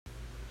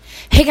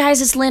Hey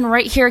guys, it's Lynn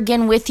right here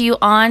again with you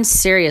on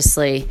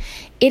Seriously.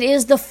 It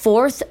is the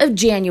 4th of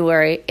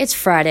January. It's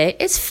Friday.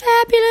 It's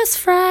Fabulous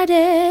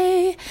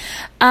Friday.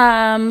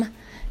 And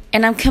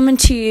I'm coming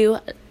to you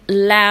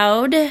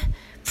loud,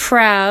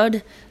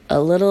 proud,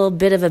 a little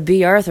bit of a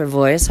B. Arthur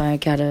voice, I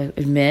gotta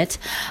admit,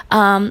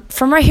 from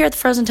right here at the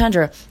Frozen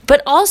Tundra,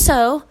 but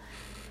also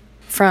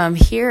from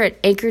here at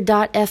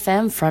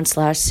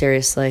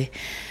anchor.fm/seriously.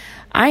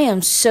 I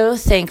am so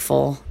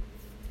thankful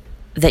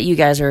that you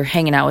guys are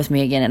hanging out with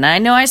me again. And I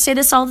know I say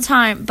this all the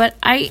time, but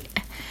I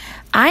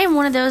am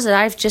one of those that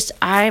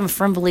I am a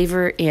firm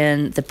believer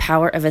in the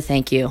power of a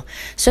thank you.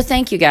 So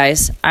thank you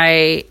guys.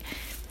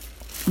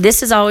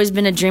 This has always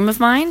been a dream of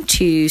mine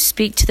to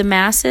speak to the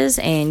masses,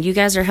 and you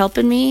guys are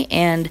helping me,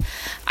 and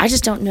I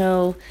just don't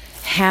know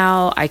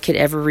how I could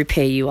ever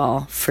repay you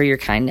all for your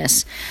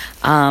kindness.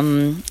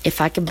 If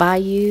I could buy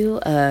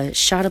you a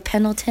shot of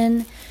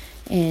Pendleton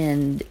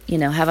and,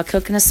 have a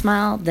Coke and a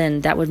smile,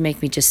 then that would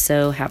make me just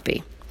so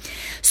happy.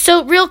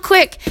 So real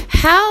quick,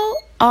 how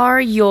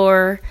are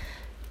your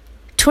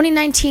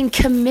 2019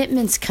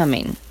 commitments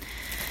coming?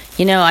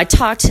 I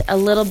talked a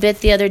little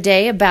bit the other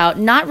day about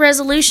not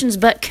resolutions,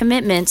 but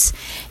commitments.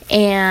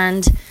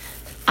 And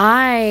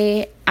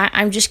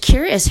I'm just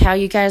curious how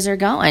you guys are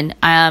going.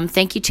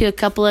 Thank you to a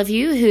couple of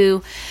you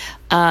who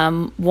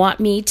want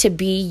me to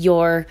be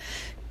your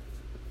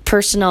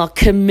personal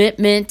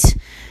commitment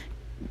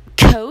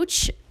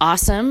coach.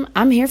 Awesome.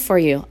 I'm here for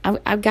you.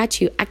 I've got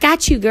you. I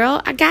got you,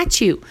 girl. I got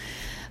you.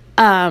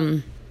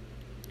 But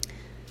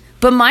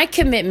my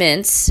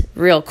commitments,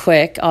 real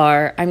quick,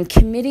 are I'm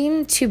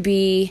committing to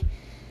be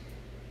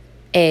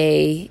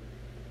a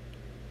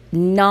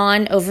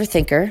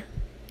non-overthinker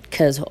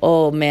because,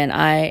 oh man,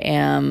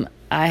 I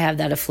have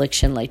that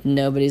affliction like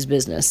nobody's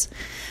business.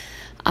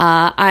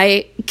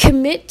 I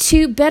commit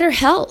to better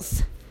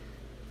health,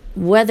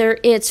 whether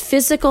it's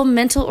physical,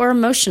 mental, or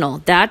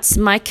emotional. That's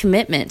my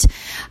commitment.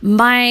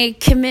 My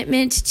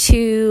commitment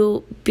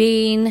to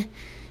being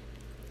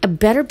a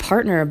better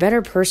partner, a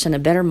better person, a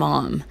better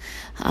mom.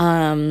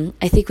 I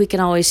think we can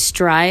always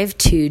strive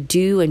to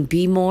do and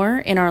be more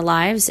in our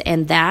lives,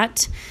 and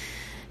that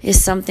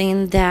is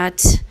something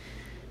that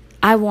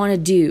I want to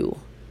do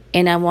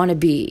and I want to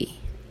be.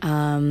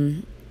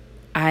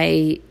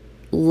 I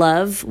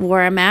love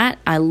where I'm at.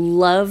 I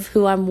love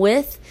who I'm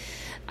with.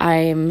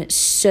 I'm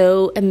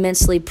so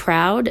immensely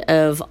proud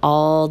of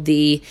all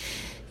the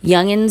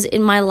youngins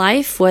in my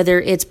life, whether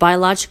it's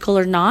biological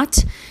or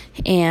not,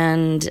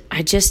 and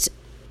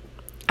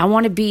I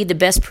want to be the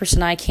best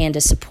person I can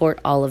to support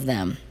all of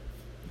them.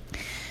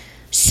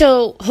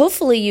 So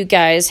hopefully you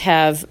guys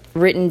have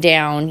written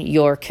down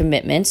your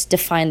commitments,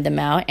 defined them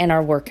out, and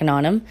are working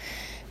on them.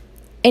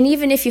 And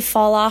even if you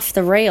fall off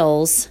the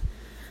rails,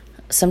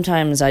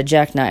 sometimes I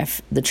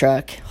jackknife the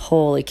truck.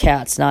 Holy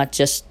cats, not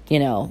just,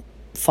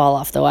 fall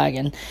off the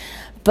wagon.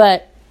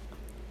 But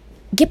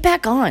get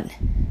back on.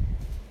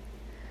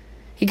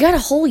 You got a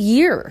whole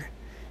year.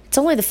 It's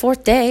only the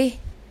 4th day.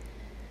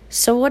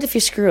 So what if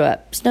you screw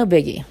up? It's no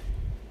biggie.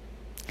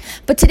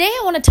 But today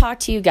I want to talk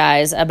to you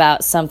guys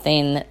about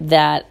something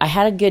that I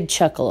had a good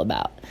chuckle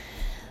about.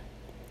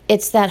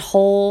 It's that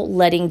whole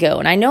letting go.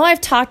 And I know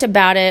I've talked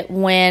about it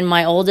when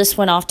my oldest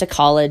went off to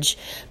college,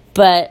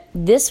 but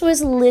this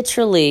was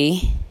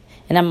literally,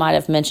 and I might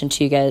have mentioned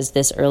to you guys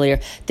this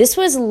earlier, this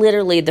was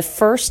literally the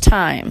first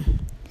time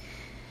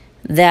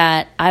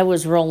that I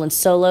was rolling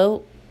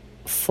solo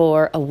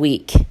for a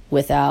week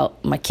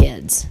without my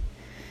kids.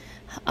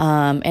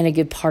 And a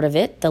good part of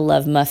it, the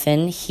love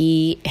muffin,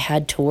 he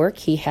had to work.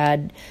 He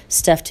had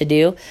stuff to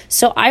do.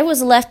 So I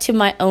was left to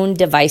my own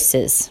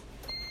devices.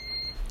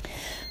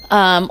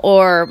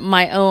 Or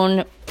my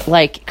own,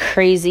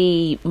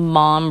 crazy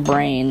mom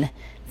brain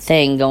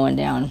thing going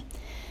down.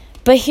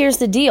 But here's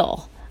the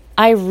deal.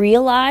 I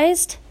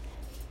realized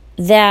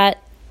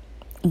that,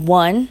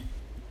 one,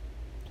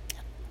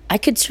 I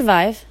could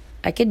survive.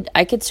 I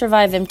could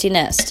survive empty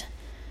nest.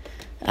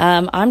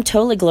 I'm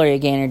totally Gloria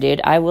Gaynor,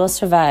 dude. I will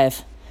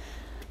survive.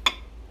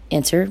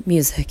 Enter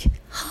music.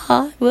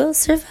 I will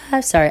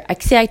survive. Sorry.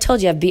 I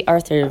told you I have B.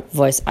 Arthur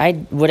voice.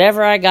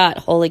 Whatever I got,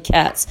 holy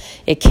cats.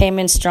 It came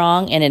in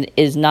strong, and it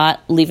is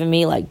not leaving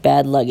me like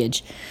bad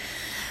luggage.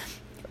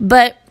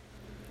 But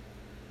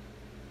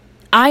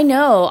I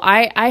know,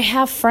 I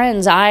have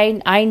friends.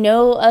 I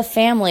know a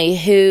family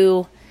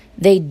who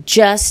they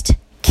just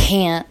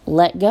can't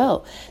let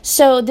go.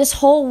 So this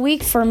whole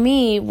week for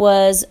me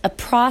was a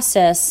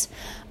process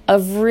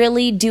of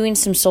really doing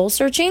some soul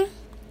searching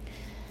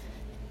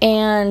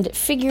and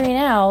figuring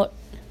out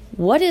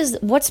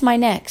what's my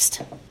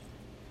next.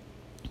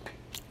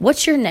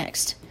 What's your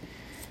next?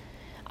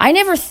 I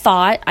never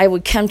thought I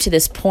would come to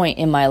this point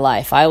in my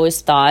life. I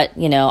always thought,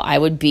 I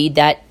would be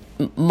that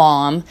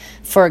mom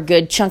for a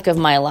good chunk of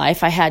my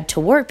life. I had to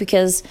work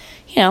because,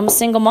 I'm a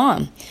single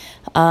mom.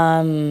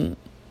 And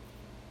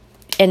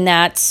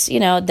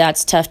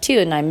that's tough too.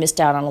 And I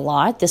missed out on a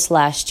lot this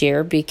last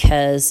year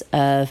because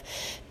of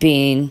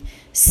being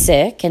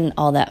sick and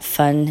all that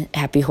fun,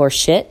 happy horse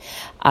shit.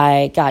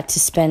 I got to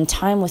spend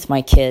time with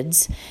my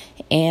kids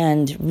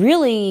and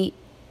really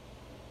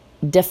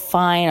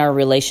define our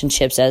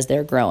relationships as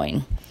they're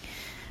growing.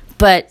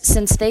 But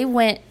since they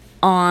went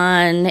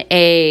on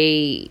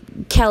a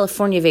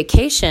California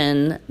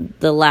vacation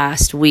the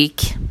last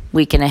week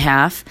and a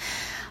half,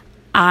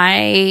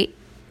 I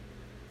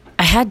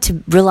had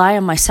to rely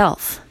on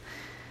myself.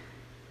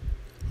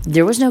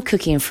 There was no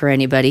cooking for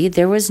anybody.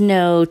 There was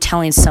no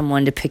telling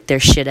someone to pick their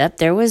shit up.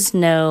 There was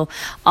no,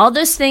 all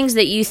those things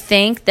that you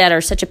think that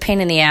are such a pain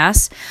in the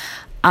ass,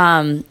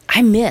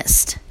 I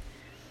missed.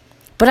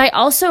 But I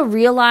also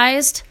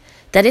realized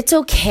that it's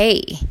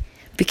okay,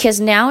 because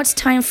now it's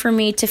time for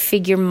me to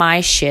figure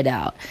my shit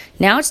out.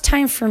 Now it's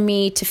time for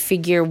me to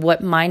figure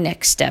what my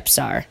next steps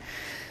are.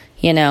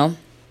 You know,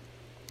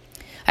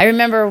 I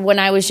remember when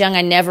I was young,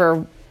 I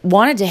never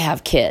wanted to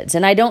have kids.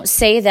 And I don't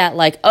say that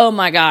like, oh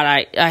my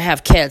God, I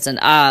have kids and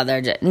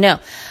they're just, no.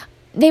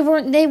 They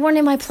weren't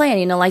in my plan.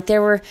 You know, like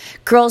there were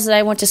girls that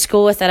I went to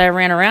school with that I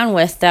ran around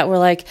with that were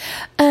like,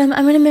 I'm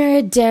going to marry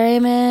a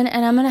dairyman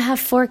and I'm going to have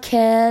 4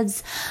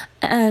 kids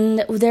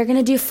and they're going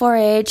to do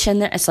 4-H.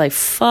 And it's like,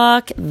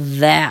 fuck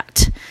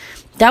that.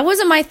 That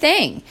wasn't my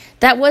thing.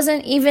 That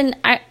wasn't even,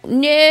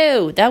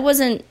 no.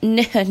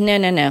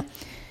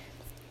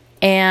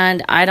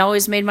 And I'd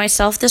always made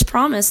myself this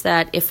promise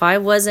that if I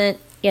wasn't,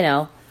 you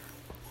know,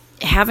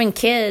 having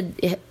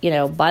kid, you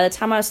know, by the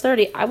time I was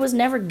 30, I was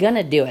never going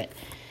to do it.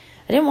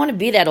 I didn't want to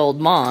be that old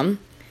mom.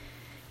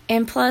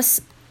 And plus,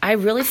 I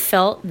really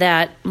felt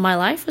that my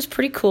life was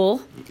pretty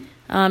cool.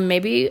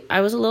 Maybe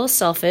I was a little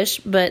selfish,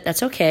 but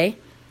that's okay.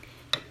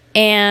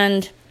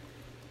 And,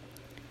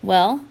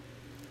 well,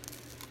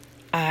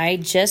 I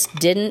just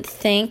didn't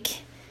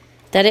think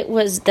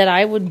that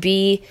I would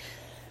be,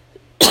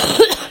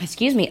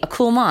 excuse me, a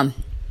cool mom.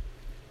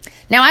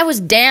 Now, I was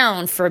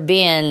down for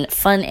being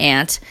fun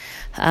aunt.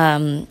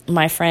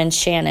 My friend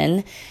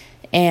Shannon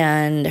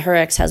and her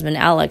ex-husband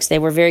Alex, they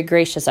were very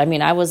gracious. I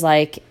mean, I was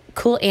like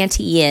cool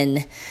Auntie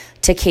Yin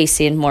to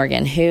Casey and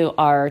Morgan, who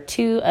are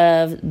 2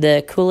 of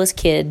the coolest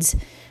kids.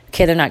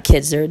 Okay, they're not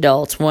kids, they're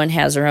adults. One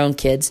has her own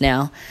kids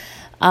now.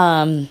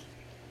 And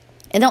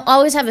they'll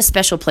always have a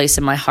special place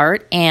in my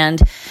heart.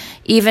 And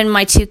even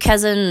my 2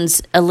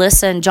 cousins,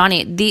 Alyssa and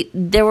Johnny,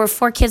 there were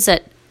 4 kids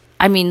that,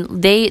 I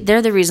mean,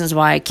 they're the reasons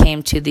why I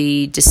came to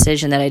the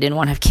decision that I didn't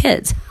want to have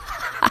kids.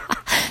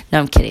 No,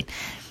 I'm kidding.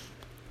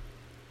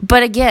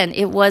 But again,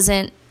 it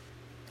wasn't,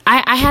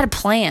 I had a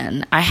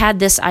plan. I had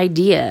this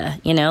idea,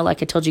 you know,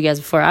 like I told you guys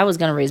before, I was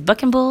going to raise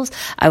bucking bulls.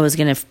 I was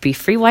going to be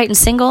free, white, and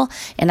single,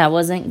 and I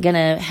wasn't going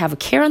to have a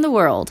care in the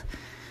world.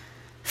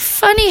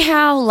 Funny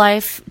how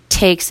life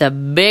takes a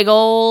big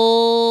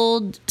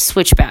old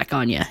switchback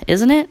on you,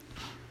 isn't it?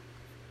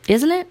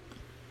 Isn't it?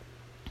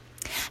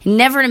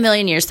 Never in a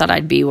million years thought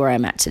I'd be where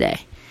I'm at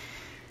today.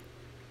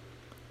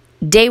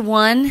 Day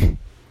 1,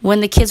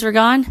 when the kids were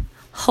gone,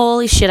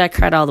 holy shit, I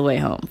cried all the way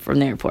home from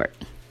the airport.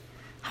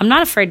 I'm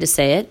not afraid to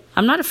say it.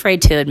 I'm not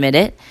afraid to admit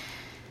it.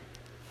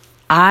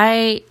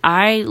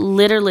 I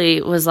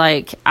literally was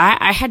like,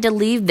 I had to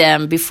leave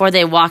them before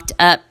they walked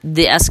up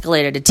the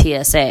escalator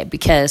to TSA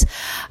because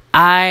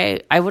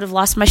I would have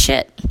lost my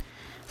shit.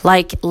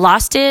 Like,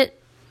 lost it,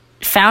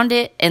 found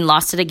it, and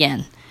lost it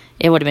again.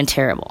 It would have been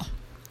terrible.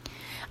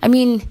 I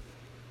mean,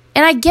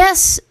 and I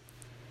guess,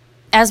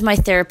 as my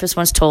therapist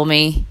once told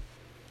me,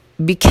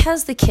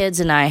 because the kids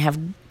and I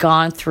have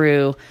gone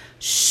through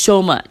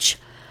so much,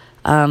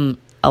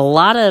 a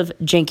lot of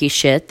janky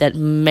shit that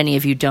many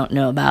of you don't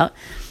know about,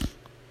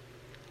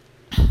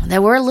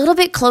 that we're a little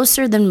bit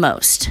closer than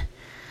most.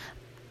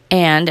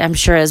 And I'm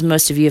sure, as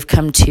most of you have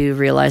come to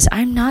realize,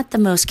 I'm not the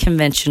most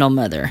conventional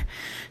mother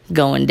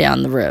going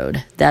down the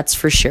road. That's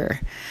for sure.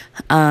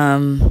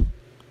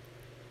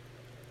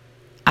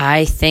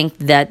 I think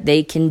that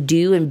they can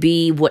do and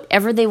be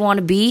whatever they want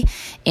to be,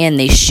 and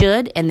they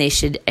should. And they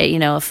should,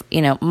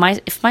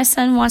 if my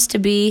son wants to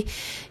be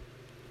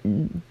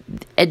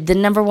the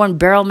number 1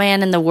 barrel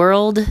man in the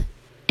world,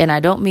 and I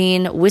don't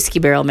mean whiskey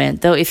barrel man,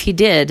 though if he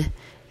did,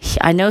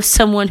 I know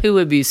someone who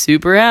would be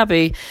super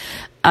happy.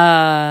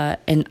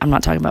 And I'm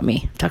not talking about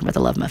me. I'm talking about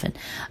the Love Muffin.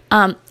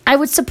 I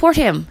would support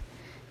him.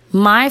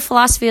 My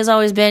philosophy has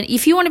always been,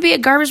 if you want to be a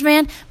garbage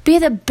man, be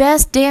the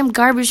best damn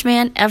garbage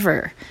man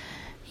ever.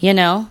 You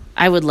know,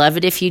 I would love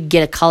it if you'd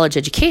get a college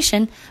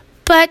education,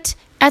 but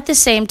at the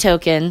same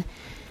token,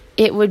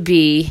 it would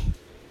be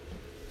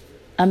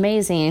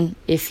amazing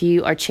if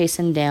you are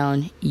chasing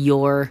down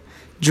your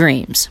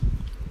dreams.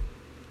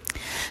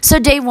 So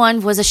day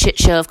 1 was a shit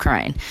show of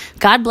crying.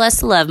 God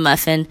bless the Love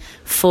Muffin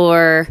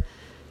for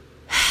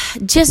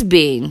just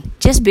being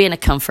a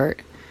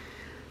comfort.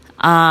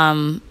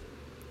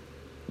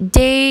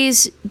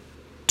 Days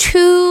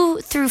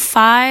 2 through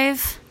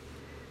 5,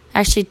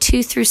 actually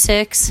 2 through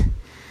 6,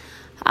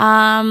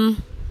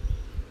 that's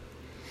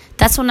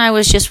when I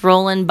was just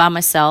rolling by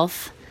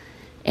myself,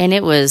 and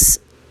it was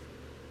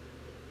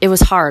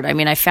hard. I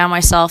mean, I found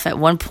myself at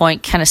one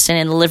point kind of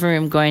standing in the living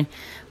room going,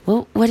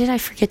 well, what did I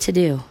forget to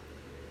do?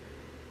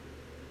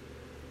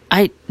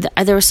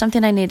 There was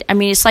something I need. I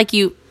mean, it's like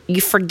you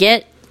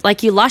forget,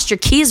 like you lost your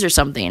keys or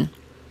something.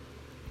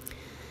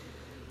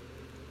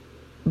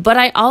 But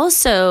I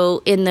also,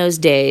 in those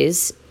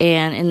days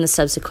and in the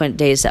subsequent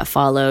days that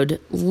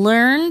followed,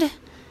 learned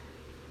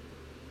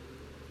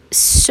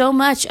so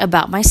much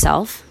about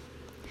myself,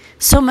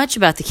 so much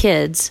about the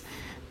kids,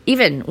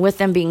 even with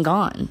them being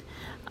gone.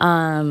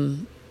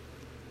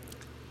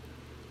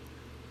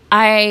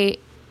 I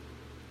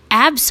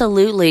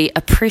absolutely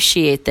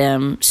appreciate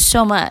them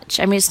so much.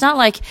 I mean, it's not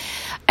like,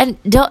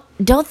 and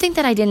don't think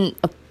that I didn't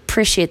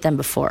appreciate them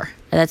before.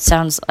 That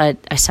sounds,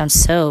 I sound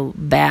so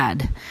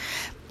bad.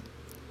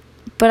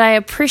 But I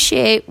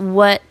appreciate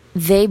what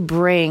they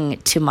bring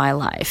to my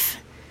life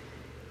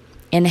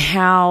and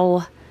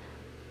how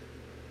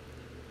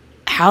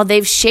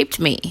they've shaped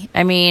me.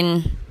 I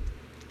mean,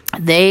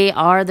 they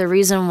are the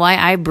reason why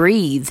I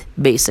breathe,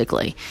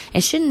 basically.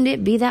 And shouldn't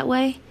it be that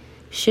way?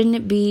 Shouldn't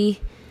it be,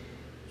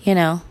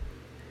 I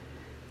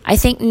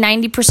think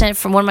 90%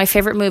 from one of my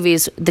favorite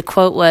movies, the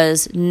quote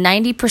was,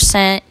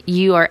 90%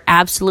 you are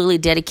absolutely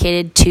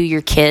dedicated to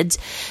your kids,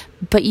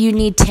 but you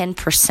need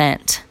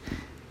 10%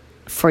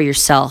 for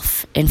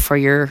yourself and for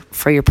your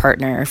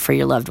partner, for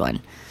your loved one.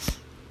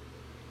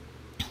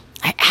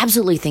 I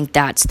absolutely think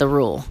that's the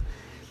rule.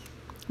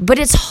 But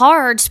it's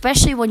hard,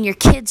 especially when your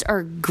kids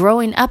are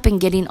growing up and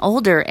getting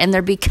older and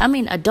they're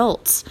becoming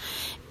adults.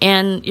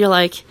 And you're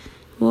like,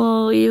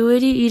 well,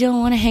 you don't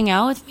want to hang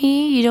out with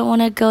me? You don't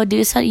want to go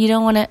do something? You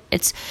don't want to...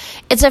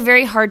 It's a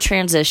very hard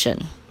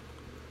transition.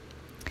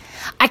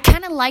 I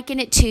kind of liken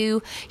it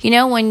to,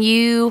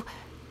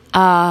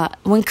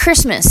 when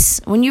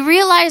Christmas, when you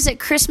realize that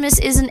Christmas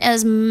isn't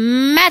as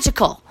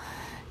magical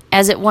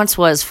as it once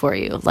was for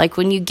you. Like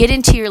when you get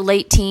into your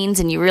late teens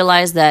and you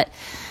realize that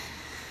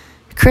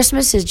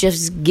Christmas is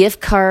just gift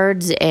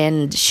cards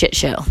and shit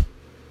show,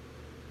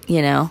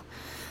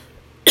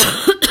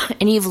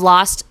 and you've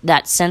lost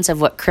that sense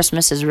of what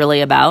Christmas is really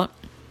about.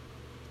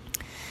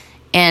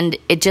 And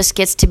it just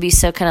gets to be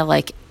so kind of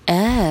like,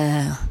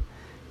 oh,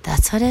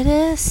 that's what it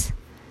is.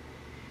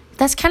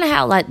 That's kind of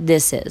how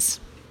this is.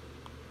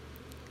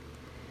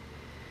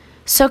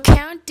 So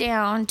count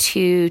down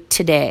to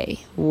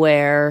today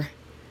where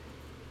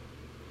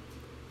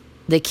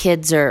the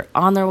kids are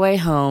on their way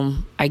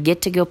home. I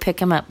get to go pick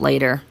them up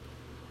later.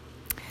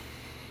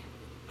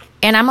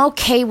 And I'm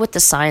okay with the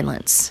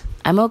silence.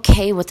 I'm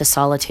okay with the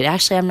solitude.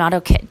 Actually, I'm not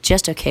okay,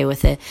 just okay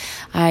with it.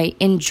 I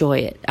enjoy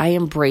it. I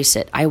embrace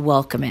it. I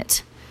welcome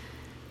it.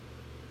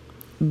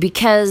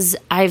 Because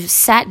I've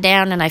sat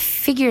down and I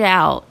figured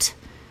out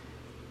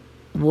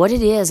what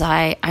it is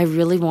I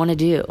really want to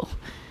do.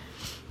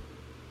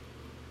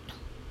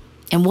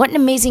 And what an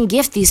amazing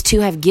gift these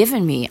two have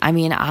given me. I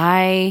mean,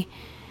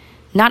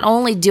 not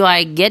only do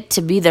I get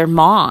to be their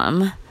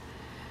mom,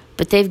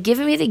 but they've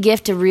given me the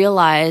gift to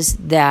realize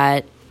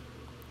that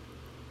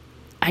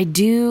I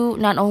do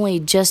not only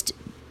just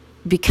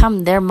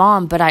become their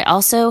mom, but I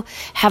also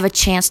have a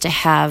chance to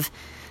have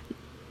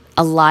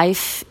a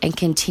life and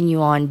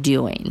continue on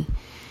doing.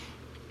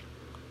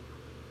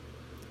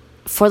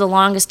 For the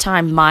longest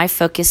time, my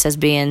focus has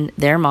been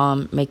their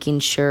mom, making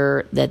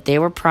sure that they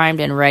were primed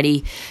and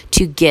ready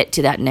to get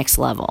to that next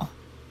level.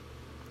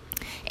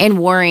 And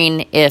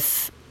worrying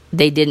if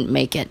they didn't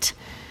make it.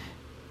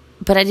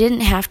 But I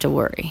didn't have to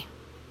worry.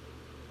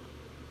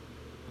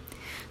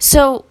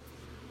 So,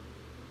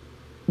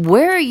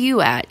 where are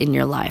you at in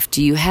your life?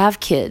 Do you have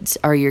kids?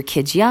 Are your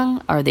kids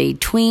young? Are they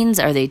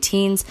tweens? Are they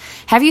teens?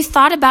 Have you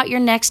thought about your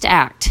next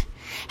act?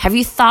 Have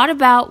you thought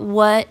about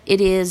what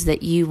it is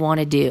that you want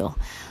to do?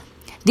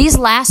 These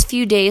last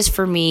few days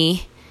for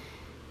me,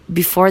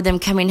 before them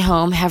coming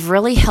home, have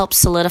really helped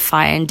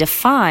solidify and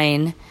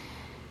define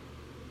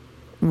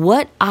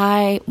what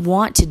I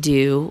want to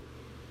do,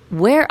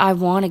 where I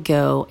want to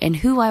go, and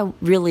who I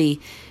really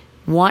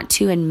want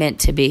to and meant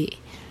to be.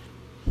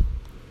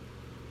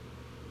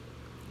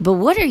 But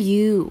what are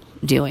you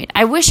doing?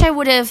 I wish I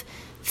would have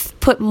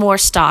put more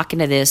stock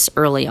into this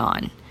early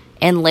on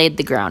and laid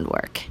the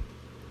groundwork.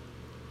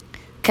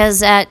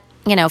 Because at,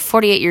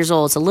 48 years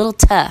old, it's a little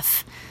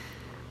tough.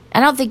 I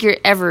don't think you're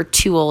ever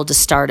too old to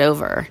start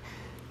over.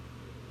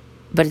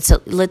 But it's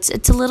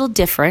a little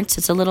different.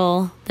 There's a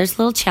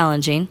little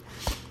challenging.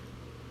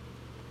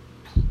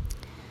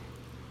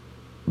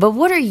 But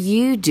what are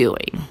you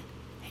doing?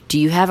 Do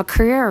you have a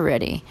career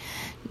already?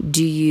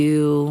 Do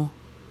you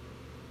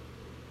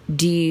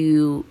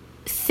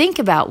think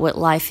about what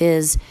life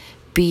is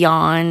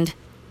beyond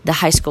the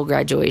high school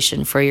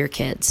graduation for your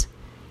kids?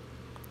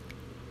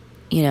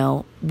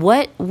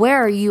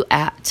 Where are you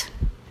at?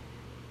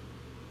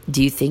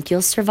 Do you think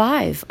you'll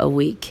survive a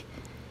week?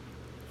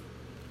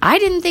 I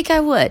didn't think I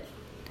would.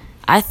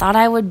 I thought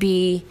I would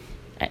be,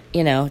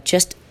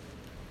 just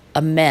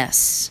a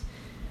mess.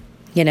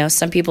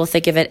 Some people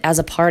think of it as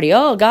a party.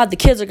 Oh, God, the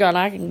kids are gone.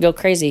 I can go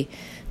crazy.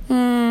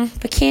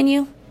 But can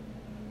you?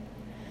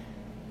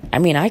 I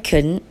mean, I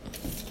couldn't.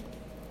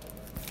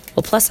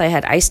 Well, plus I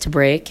had ice to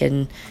break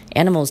and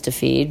animals to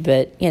feed.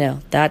 But,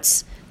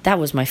 that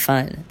was my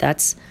fun.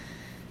 That's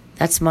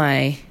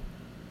my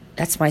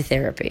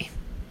therapy.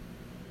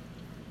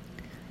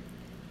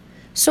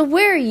 So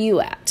where are you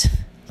at?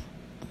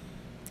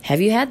 Have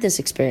you had this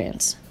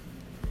experience?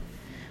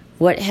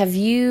 What have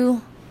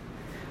you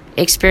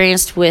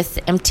experienced with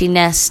empty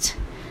nest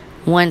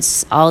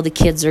once all the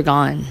kids are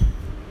gone?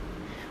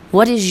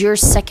 What is your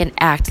second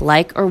act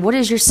like, or what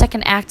does your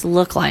second act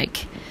look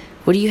like?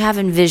 What do you have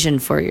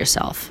envisioned for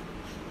yourself?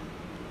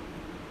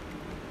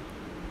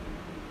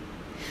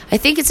 I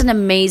think it's an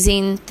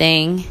amazing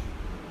thing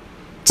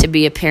to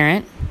be a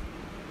parent.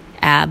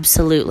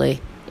 Absolutely.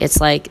 It's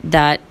like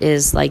that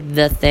is like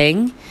the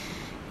thing.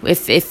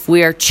 If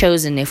we are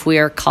chosen, if we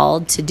are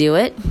called to do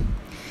it.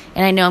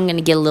 And I know I'm going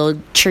to get a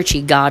little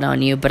churchy God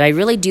on you, but I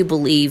really do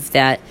believe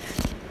that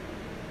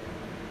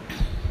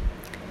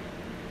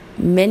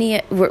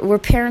we're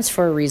parents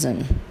for a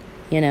reason,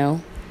 you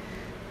know.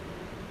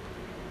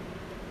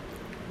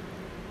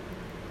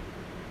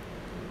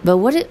 But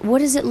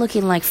what is it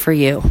looking like for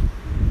you?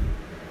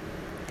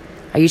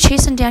 Are you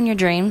chasing down your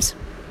dreams?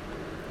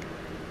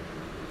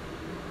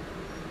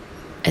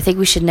 I think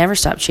we should never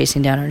stop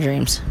chasing down our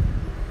dreams.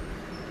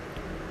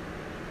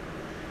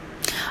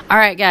 All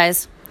right,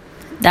 guys.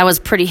 That was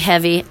pretty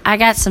heavy. I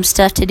got some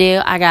stuff to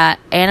do. I got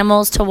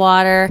animals to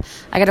water.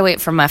 I got to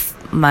wait for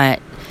my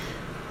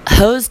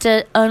hose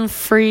to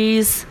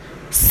unfreeze.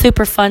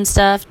 Super fun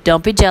stuff.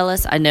 Don't be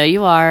jealous. I know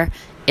you are.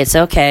 It's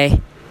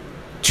okay.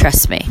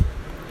 Trust me.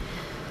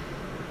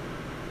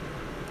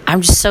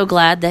 I'm just so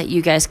glad that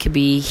you guys could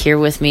be here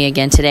with me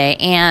again today.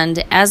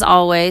 And as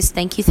always,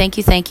 thank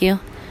you.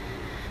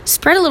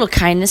 Spread a little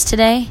kindness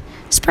today.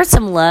 Spread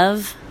some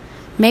love.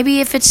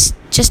 Maybe if it's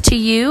just to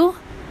you.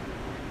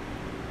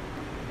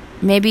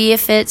 Maybe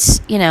if it's,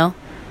 no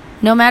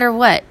matter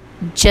what,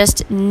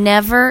 just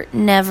never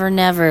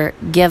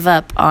give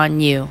up on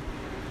you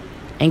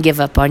and give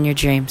up on your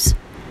dreams.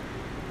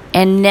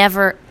 And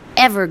never,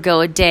 ever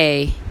go a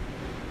day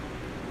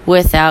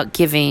without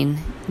giving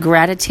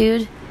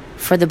gratitude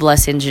for the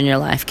blessings in your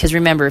life. Because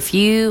remember, if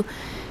you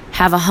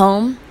have a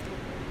home,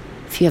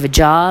 if you have a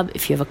job,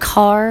 if you have a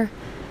car,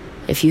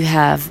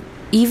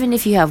 even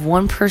if you have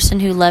one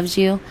person who loves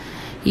you,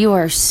 you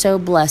are so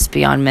blessed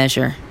beyond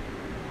measure.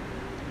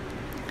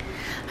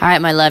 All right,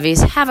 my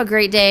lovies, have a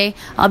great day.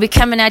 I'll be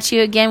coming at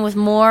you again with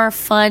more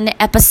fun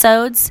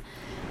episodes.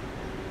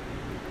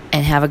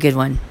 And have a good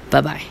one.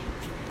 Bye-bye.